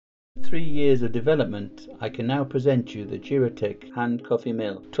3 years of development, I can now present you the GIRATEC hand coffee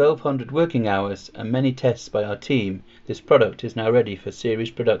mill. 1200 working hours and many tests by our team, this product is now ready for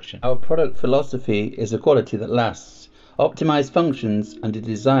series production. Our product philosophy is a quality that lasts, optimized functions and a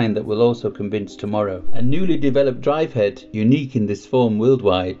design that will also convince tomorrow. A newly developed drive head, unique in this form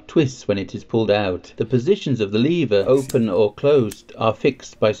worldwide, twists when it is pulled out. The positions of the lever, open or closed, are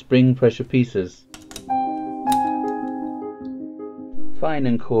fixed by spring pressure pieces. Fine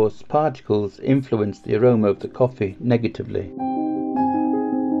and coarse particles influence the aroma of the coffee negatively.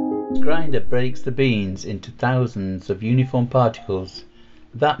 The grinder breaks the beans into thousands of uniform particles.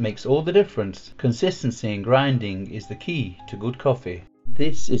 That makes all the difference. Consistency in grinding is the key to good coffee.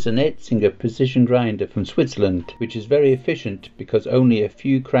 This is an Etzinger precision grinder from Switzerland, which is very efficient because only a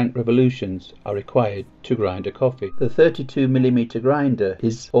few crank revolutions are required to grind a coffee. The 32mm grinder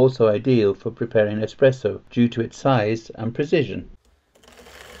is also ideal for preparing espresso due to its size and precision.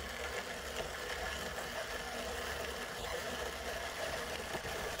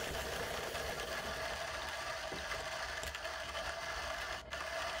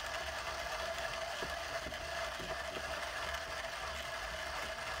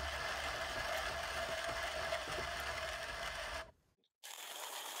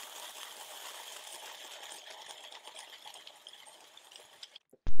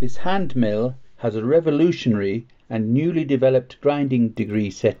 This hand mill has a revolutionary and newly developed grinding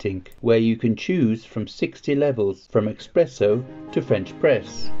degree setting where you can choose from 60 levels from espresso to French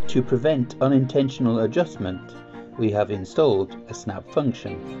press. To prevent unintentional adjustment, we have installed a snap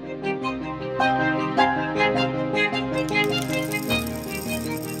function.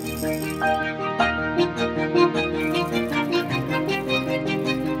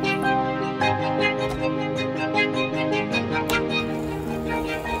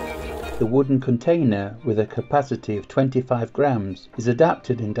 The wooden container with a capacity of 25 grams is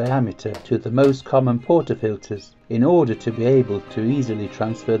adapted in diameter to the most common portafilters in order to be able to easily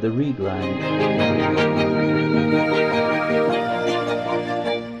transfer the regrind.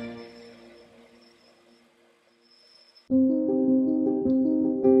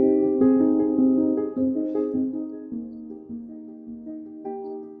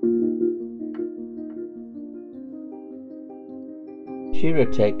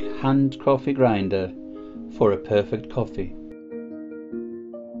 GIRATEC hand coffee grinder for a perfect coffee.